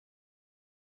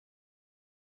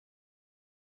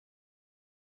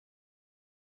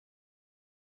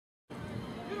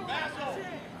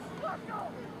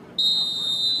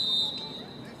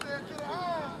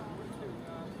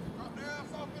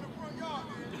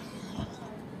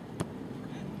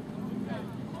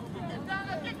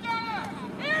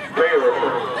Taylor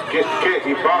gets the kick,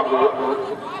 he bobbles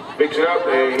it, picks it up,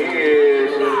 and he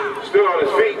is still on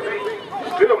his feet,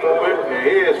 still moving, and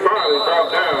he is finally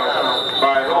brought down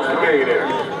by a host of Millionaires.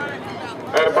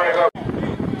 Had to bring up.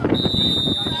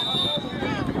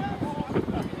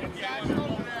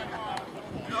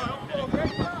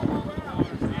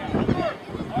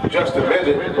 Justin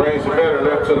Midget brings the veteran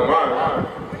up to the line.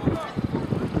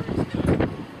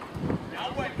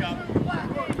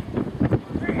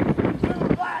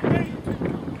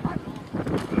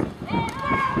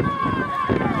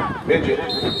 Midget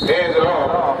hands it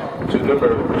off to number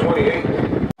 28.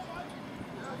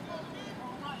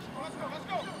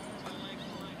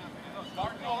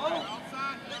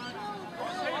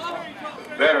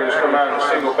 Veterans come out in a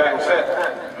single back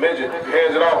set. Midget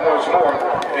hands it off once more,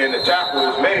 and the tackle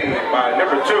is made by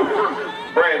number 2,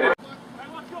 Brandon.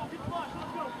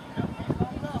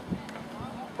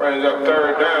 Brandon's up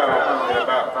third down and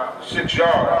about 6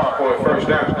 yards for a first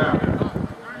down.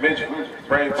 Midget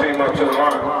brings the team up to the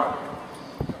line.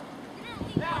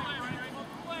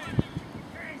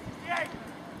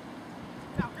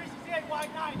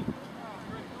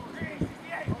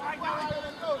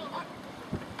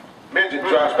 Midget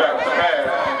drops back to the pass,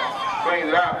 cleans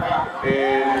it out,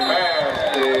 and the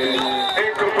pass is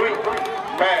incomplete.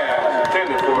 Pass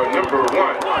intended for number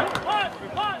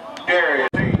 1. Gary,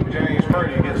 James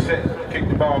Purdy gets set to kick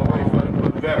the ball away for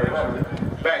the Veterans.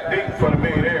 Back deep for the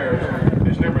Millionaires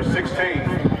is number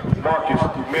 16, Marcus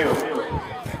Mills.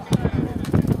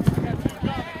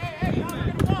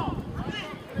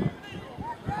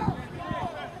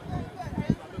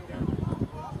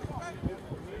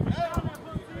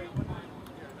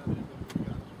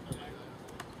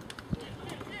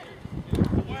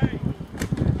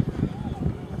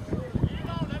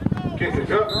 Kick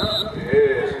it up,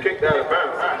 is kicked out of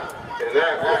bounds, and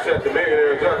that will set the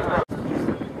Millionaires up.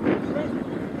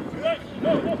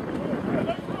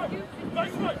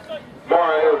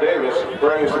 Mario Davis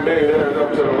brings the Millionaires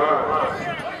up to the line.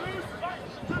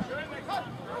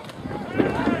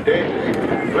 Davis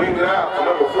flings it out to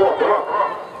number 4, Blunk.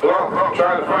 Blunk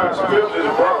trying to find some filters.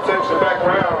 Blunk takes it back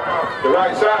around the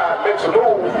right side, makes a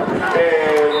move,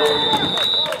 and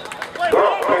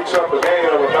Blunk picks up a gain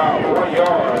of about 1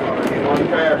 yard on the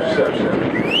pass reception.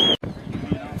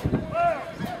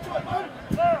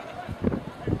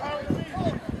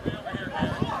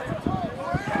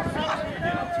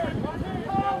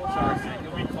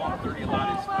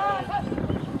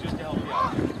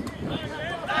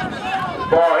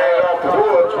 Ball head off to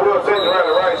Woods. Woods taking around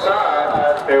the right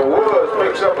side, and Woods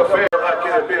picks up a fair. How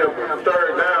can it be a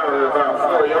third down and about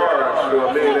 4 yards to a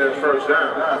Millionaire's first down?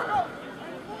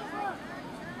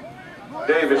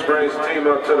 Davis brings the team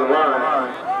up to the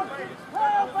line.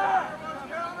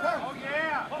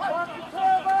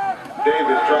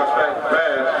 Davis drops back the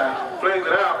pass, flings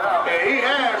it out, and he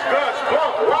has Gus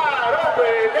Plunk wide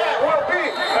open, and that will be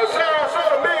a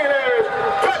Sarasota Millionaires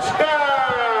touchdown!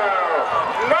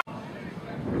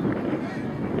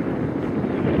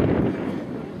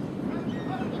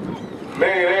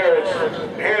 Millionaires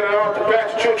handing off the pass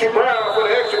to Choo-Choo Brown for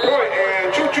the extra point,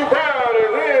 and Choo-Choo Brown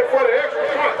is in for the extra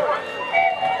point.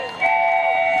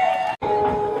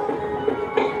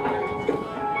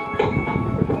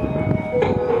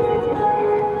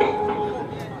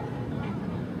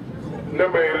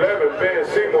 Number 11, Ben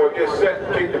Seymour gets set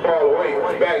to kick the ball away.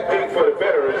 Back deep for the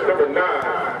Veterans. Number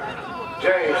 9,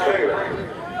 James Taylor.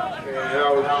 And I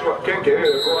was kicking it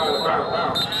to go out of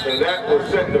bounds. And that was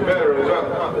setting the Veterans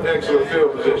up in excellent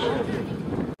field position.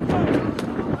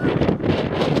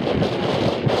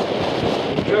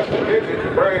 Justin Midget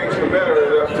brings the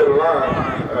Veterans up to the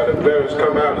line. The Veterans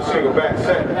come out in a single back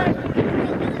set.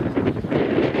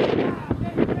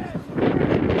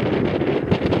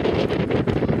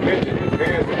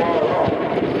 Hands the ball off.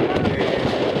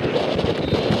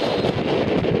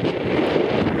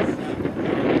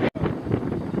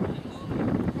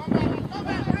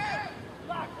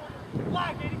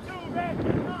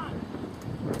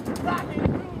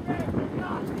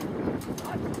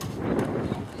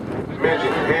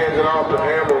 Midget hands it off to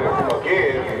Hammer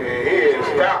again, and he is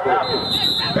tackled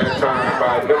that time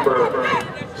by number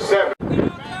 7.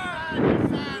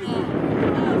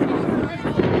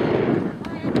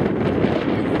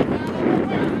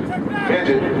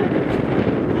 Midget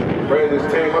brings his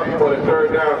team up for the third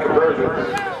down conversion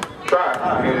try.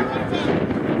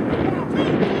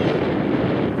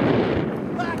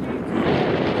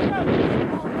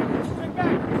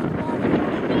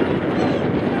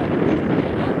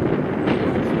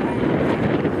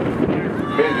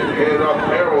 Midget hands off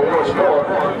the arrow once more,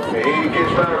 and he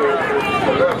gets round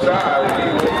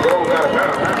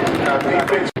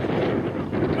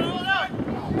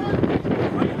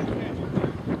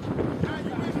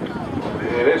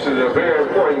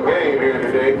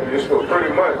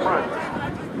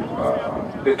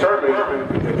determine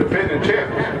the defending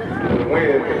champions to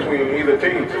win between either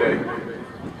team today.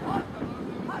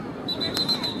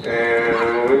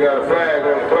 And we got a flag on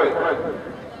the play.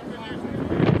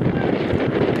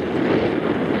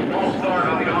 Ball start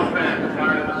on the offense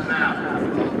prior to the snap.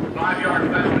 5-yard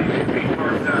penalty, 8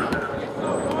 first down.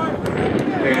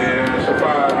 And it's a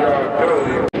 5-yard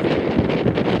penalty.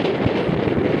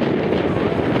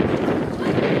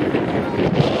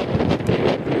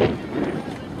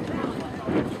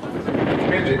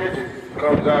 Midget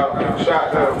comes out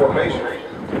shotgun formation.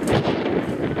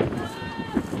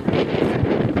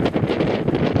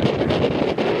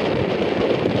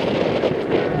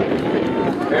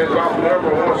 Hands off the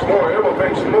number once more. Emma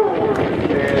makes a move,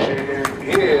 and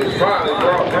he is finally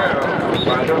brought down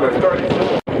by number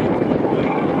 34.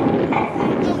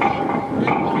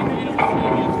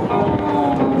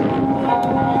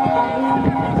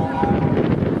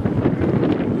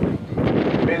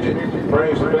 Midget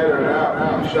brings the veteran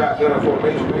out, shotgun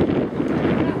formation.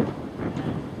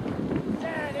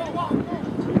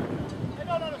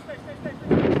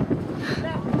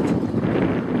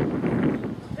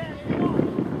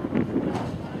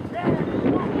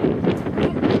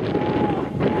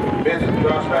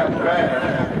 Drops back to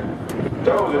pass,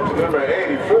 throws it to number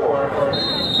 84,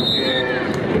 and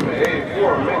number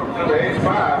 84, number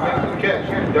 85 makes the catch.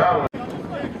 Darwin.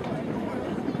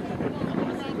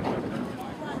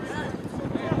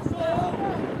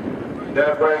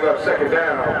 That brings up second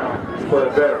down for the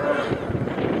veterans.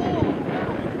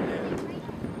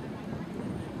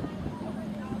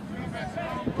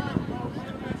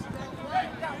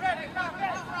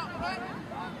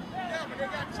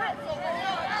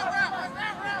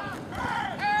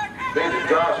 Midget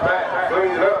drops back,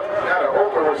 cleans it up, got an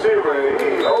open receiver, and he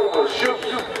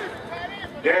overshoots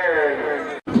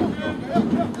Darren.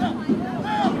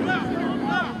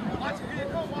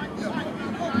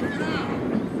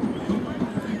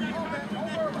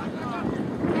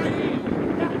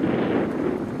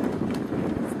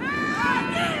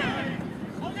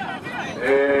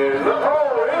 And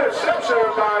interception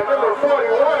by number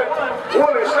 41,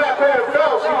 Willie Slaphead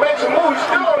Phelps. He makes a move, he's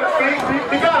still on his feet.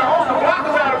 He got a host of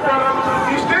blockers out in front of him.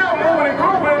 He's still moving and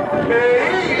grooving.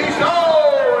 And he's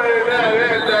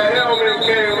and that helmet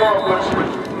came off, which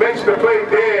makes the play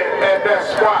dead at that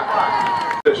spot.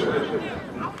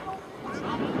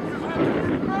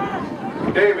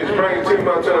 Davis brings him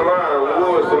up to the line.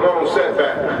 Woods the lone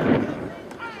setback.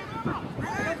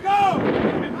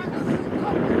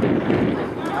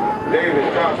 Davis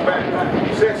drops back,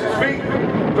 sets his feet,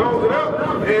 throws it up,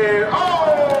 and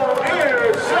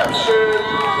interception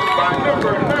by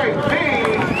number 19.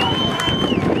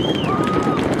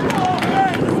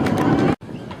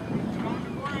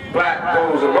 Black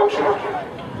goes in motion.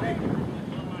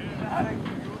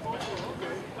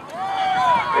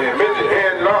 And Midget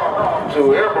hands it off to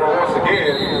Emerald once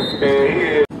again, and he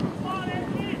is.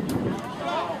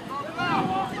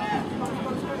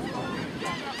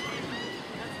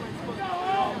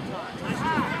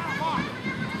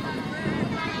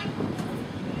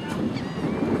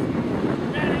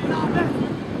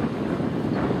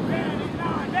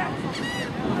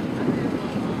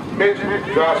 Midget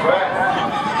drops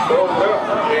back, throws it up,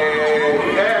 and he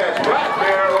has Black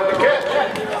there on the catch.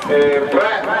 And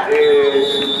Black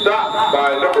is stopped by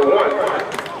number 1.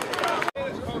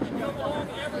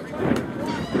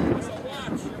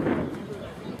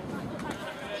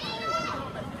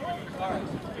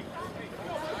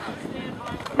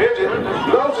 Midget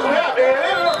loads it up, and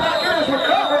it looks like it is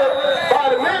recovered by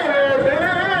the Millionaires, and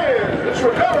it is. It's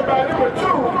recovered by number 2,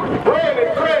 Brandon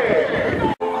Craig.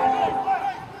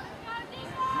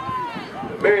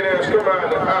 Millionaires come out in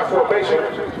the high formation.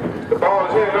 The ball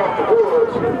is handed off to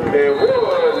Woods, and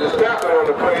Woods is stopped on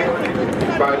the play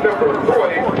by number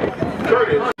 40,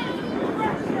 Curtis.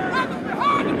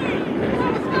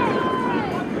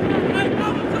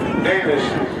 Davis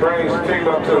brings the team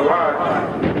up to the line.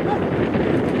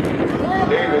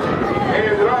 Davis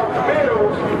hands it off to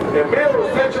Mills, and Mills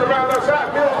takes it around the outside.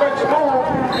 Mills makes a move,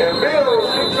 and Mills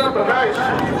picks up a nice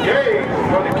gain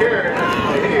on the carry,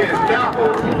 and he is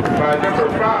tackled by number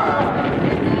 5.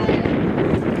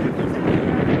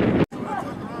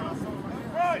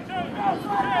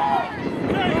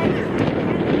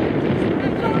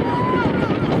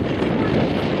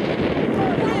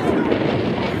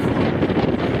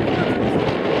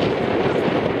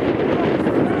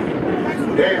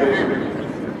 Davis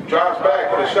drops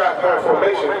back with a shotgun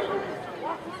formation.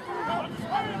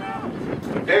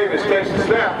 Davis takes the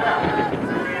snap,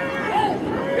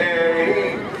 and he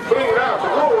flings it out to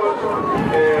Woods,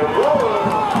 and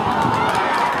Woods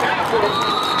tackles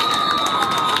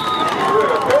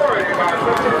with authority by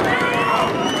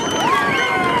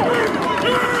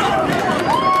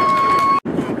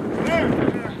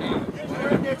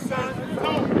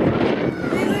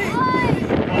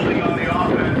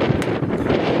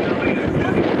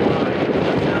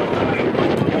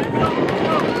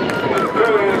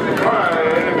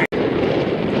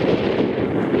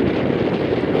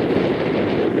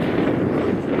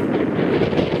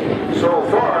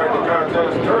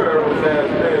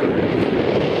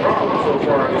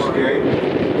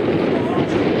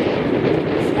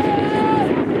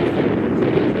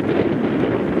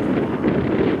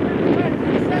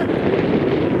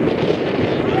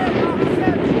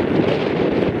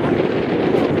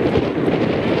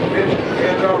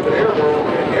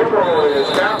is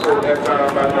tackled that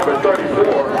time by number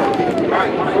 34,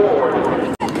 Mike Ford.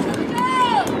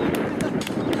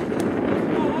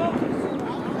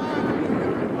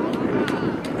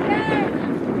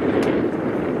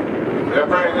 That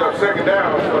brings up second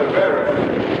down for the veteran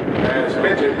as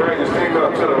Midget brings his team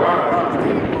up to the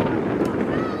line.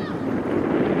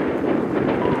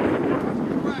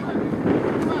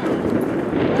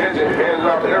 Midget hands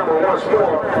off to Emerald once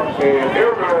more, and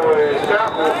Emerald is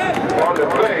tackled on the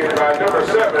play by number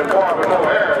 7, Marvin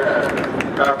O'Harris,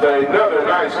 after another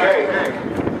nice game.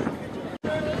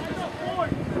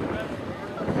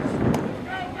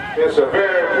 It's a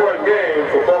very important game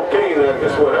for both teams, and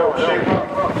this will help shape up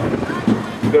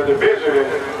the division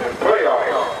and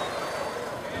playoffs.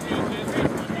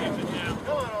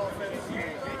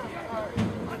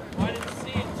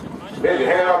 Midget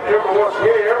hand off to Emerald once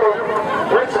again. Emerald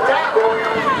breaks the tackle,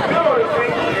 still on his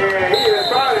feet, and he is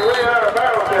finally ran out of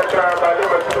bounds that time by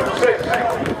number 6.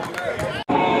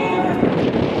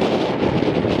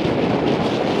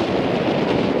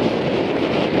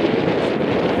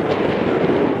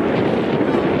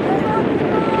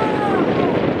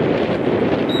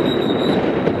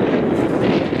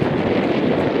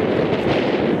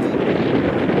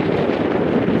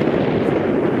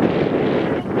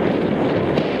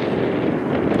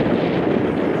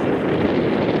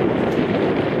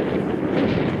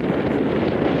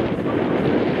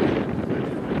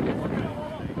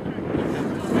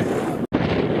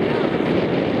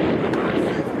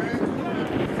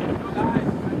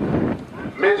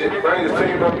 Midget brings his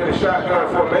team up in the shotgun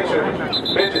formation.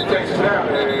 Midget takes a snap,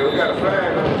 and we got a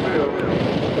flag on the field.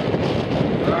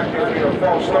 Like it'll be a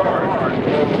false start on the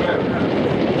left.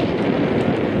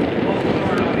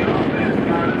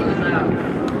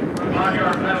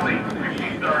 Five-yard penalty,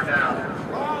 16-yard down.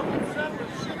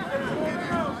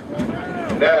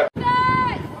 That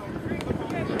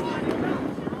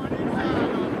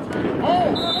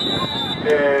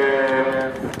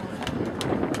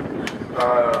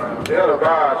the other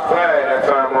Bob's flag that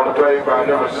time on the play by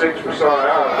number 6 for Son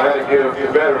Allen. That'll give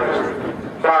the veterans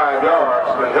 5 yards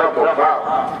and help them out.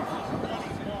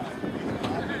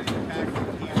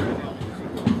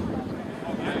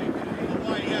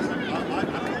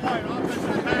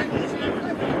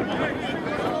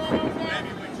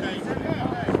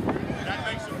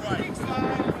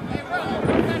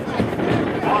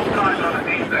 Offside on the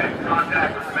defense.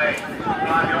 Contact was made.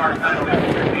 5-yard penalty,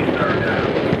 15-yard down.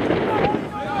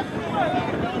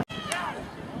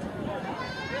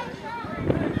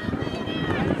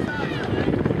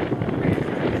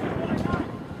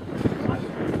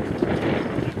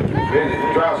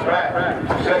 Midget drops back,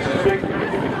 sets his feet,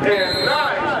 and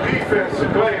nice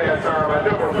defensive play that time by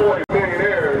number 40,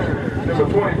 Millionaires, number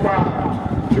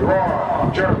 25,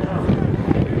 Gerard Jeremy.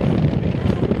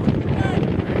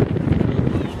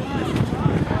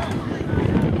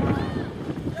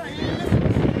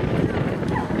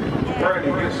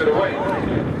 Brady gets it away,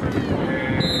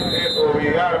 and it will be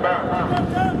out of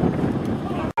bounds.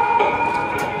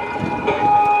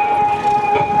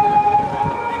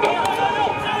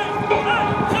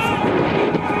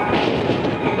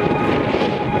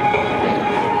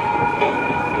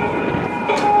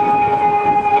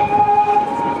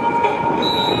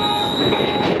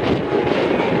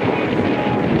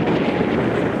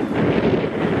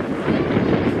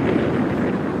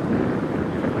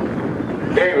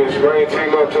 Davis bringing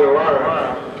team up to the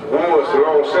line. Woods the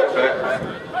long setback.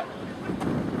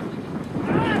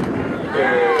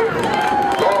 And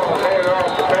ball handed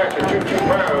off the back to Juju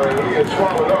Brown, and he is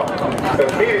swallowed up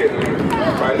immediately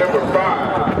by number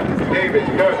 5, David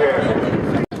Dunham.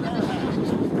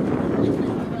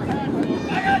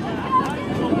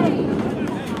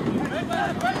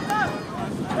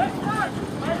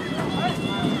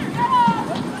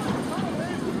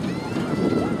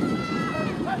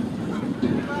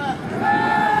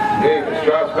 Davis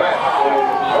drops back.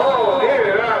 Oh, get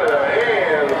it out of the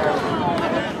hands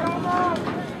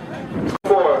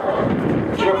for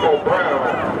Jimbo Brown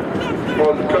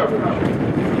on the coverage.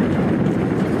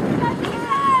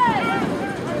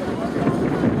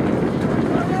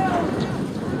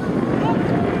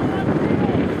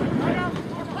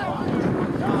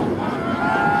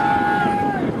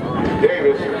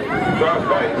 Davis drops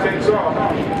back, takes off,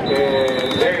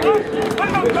 and Davis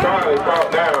is finally caught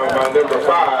down by number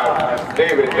 5,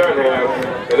 David Dunham,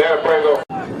 and that brings up.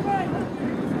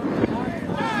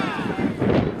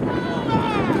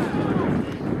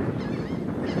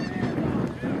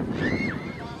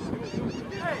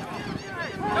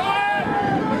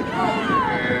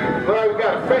 And well, we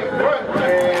got a fake punt,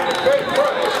 and the fake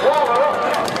punt is swallowed up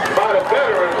by the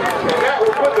veterans, and that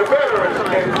will put the veterans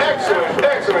in excellent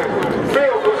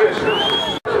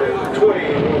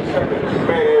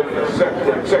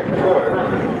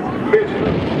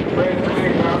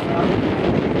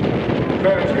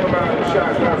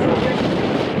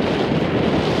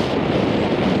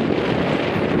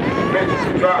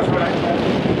Drops back.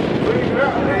 Cleans it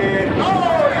up. And,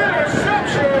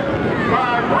 interception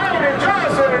by Brandon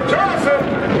Johnson. And Johnson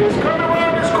is coming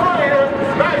around this corner here.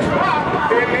 Nice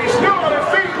block. And he's still on his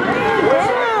feet.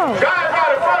 Guy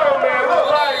right in front of him, man. Look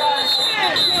like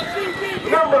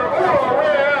number 1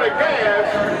 ran out of gas.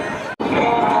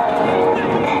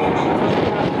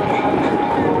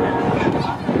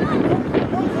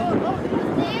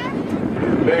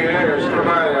 Millionaires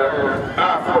providing an I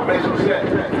formation set.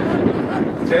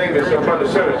 Davis up under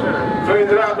center.